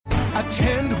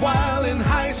Attend while in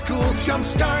high school.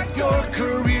 Jumpstart your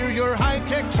career. Your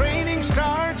high-tech training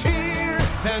starts here.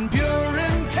 Van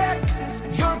Buren Tech.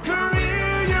 Your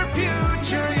career, your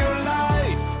future, your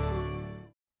life.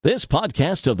 This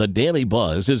podcast of the Daily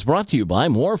Buzz is brought to you by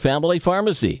More Family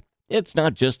Pharmacy. It's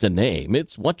not just a name,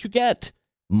 it's what you get.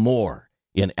 More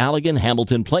in Allegan,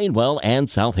 Hamilton, Plainwell, and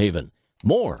South Haven.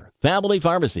 More Family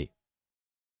Pharmacy.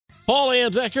 Paul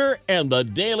Andecker and the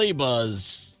Daily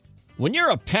Buzz. When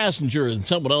you're a passenger in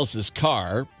someone else's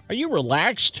car, are you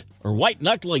relaxed or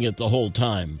white-knuckling it the whole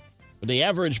time? For the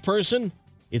average person,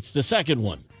 it's the second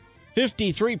one.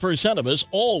 53% of us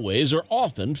always or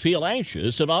often feel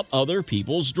anxious about other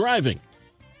people's driving.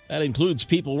 That includes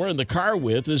people we're in the car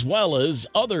with as well as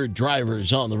other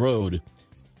drivers on the road.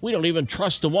 We don't even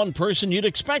trust the one person you'd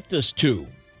expect us to.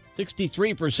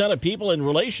 63% of people in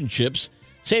relationships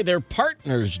say their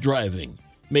partner's driving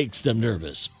makes them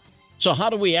nervous. So how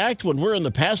do we act when we're in the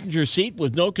passenger seat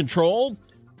with no control?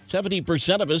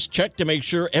 70% of us check to make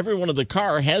sure everyone in the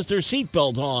car has their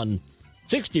seatbelt on.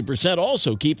 60%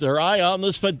 also keep their eye on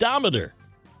the speedometer.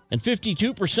 And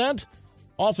 52%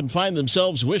 often find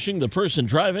themselves wishing the person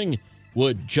driving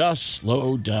would just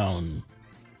slow down.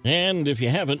 And if you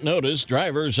haven't noticed,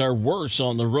 drivers are worse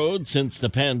on the road since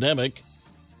the pandemic.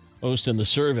 Most in the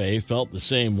survey felt the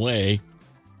same way.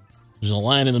 There's a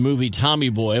line in the movie Tommy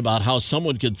Boy about how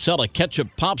someone could sell a ketchup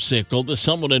popsicle to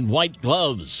someone in white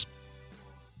gloves.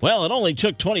 Well, it only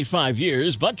took 25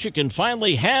 years, but you can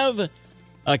finally have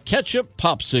a ketchup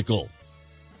popsicle.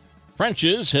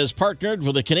 French's has partnered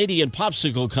with a Canadian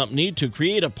popsicle company to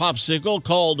create a popsicle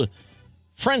called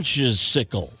French's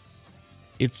Sickle.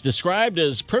 It's described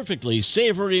as perfectly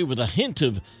savory with a hint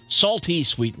of salty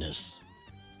sweetness.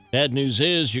 Bad news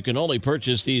is you can only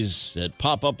purchase these at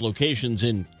pop-up locations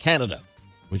in Canada,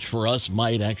 which for us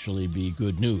might actually be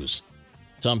good news.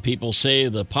 Some people say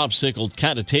the popsicle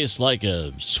kind of tastes like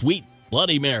a sweet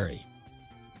Bloody Mary.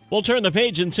 We'll turn the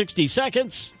page in 60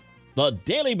 seconds. The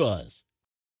Daily Buzz.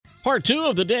 Part 2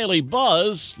 of the Daily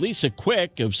Buzz. Lisa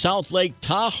Quick of South Lake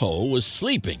Tahoe was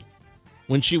sleeping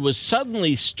when she was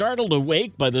suddenly startled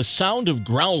awake by the sound of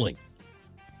growling.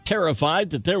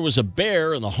 Terrified that there was a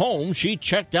bear in the home, she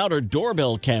checked out her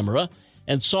doorbell camera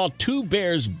and saw two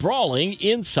bears brawling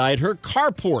inside her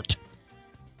carport.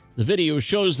 The video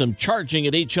shows them charging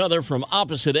at each other from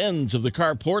opposite ends of the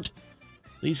carport.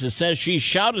 Lisa says she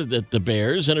shouted at the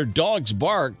bears and her dogs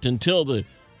barked until the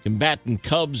combatant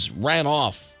cubs ran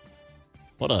off.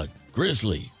 What a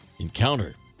grisly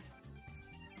encounter.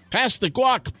 Pass the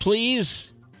guac, please.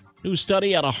 New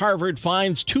study out of Harvard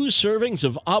finds 2 servings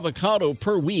of avocado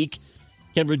per week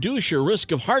can reduce your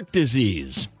risk of heart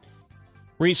disease.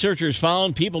 Researchers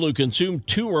found people who consume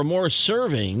 2 or more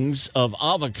servings of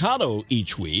avocado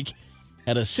each week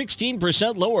had a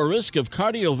 16% lower risk of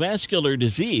cardiovascular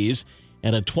disease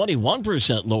and a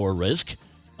 21% lower risk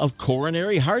of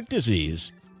coronary heart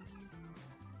disease.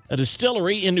 A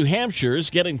distillery in New Hampshire is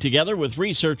getting together with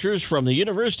researchers from the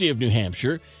University of New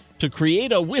Hampshire to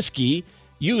create a whiskey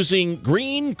using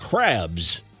green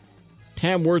crabs.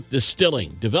 Tamworth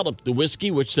Distilling developed the whiskey,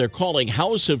 which they're calling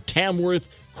House of Tamworth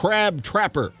Crab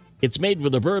Trapper. It's made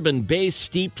with a bourbon base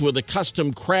steeped with a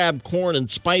custom crab, corn, and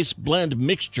spice blend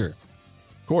mixture.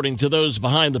 According to those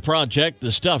behind the project,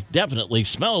 the stuff definitely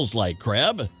smells like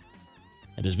crab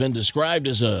and has been described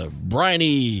as a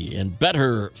briny and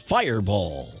better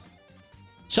fireball.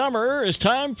 Summer is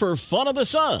time for fun of the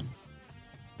sun.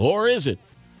 Or is it?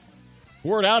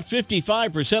 Word out,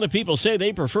 55% of people say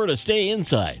they prefer to stay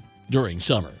inside during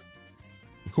summer.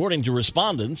 According to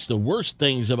respondents, the worst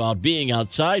things about being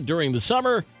outside during the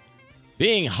summer,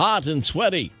 being hot and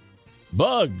sweaty,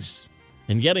 bugs,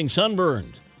 and getting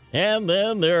sunburned. And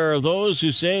then there are those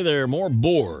who say they're more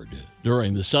bored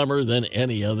during the summer than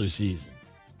any other season.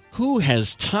 Who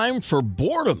has time for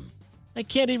boredom? I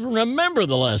can't even remember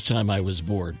the last time I was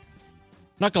bored.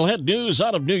 Knucklehead news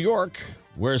out of New York,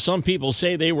 where some people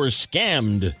say they were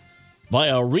scammed by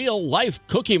a real-life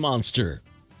Cookie Monster.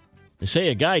 They say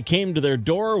a guy came to their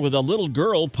door with a little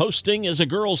girl posting as a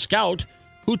Girl Scout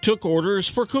who took orders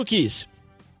for cookies.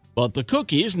 But the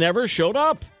cookies never showed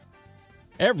up.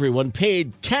 Everyone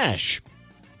paid cash.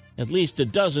 At least a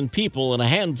dozen people in a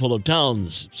handful of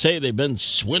towns say they've been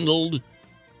swindled.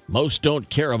 Most don't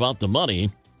care about the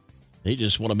money. They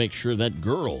just want to make sure that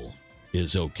girl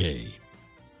is okay.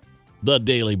 The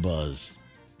Daily Buzz.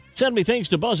 Send me things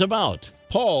to buzz about.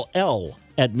 Paul L.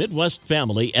 at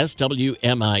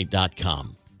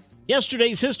MidwestFamilySWMI.com.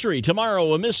 Yesterday's history,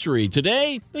 tomorrow a mystery,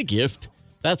 today a gift.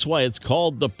 That's why it's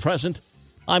called The Present.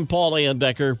 I'm Paul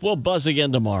Andecker. We'll buzz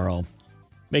again tomorrow.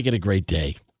 Make it a great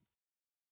day.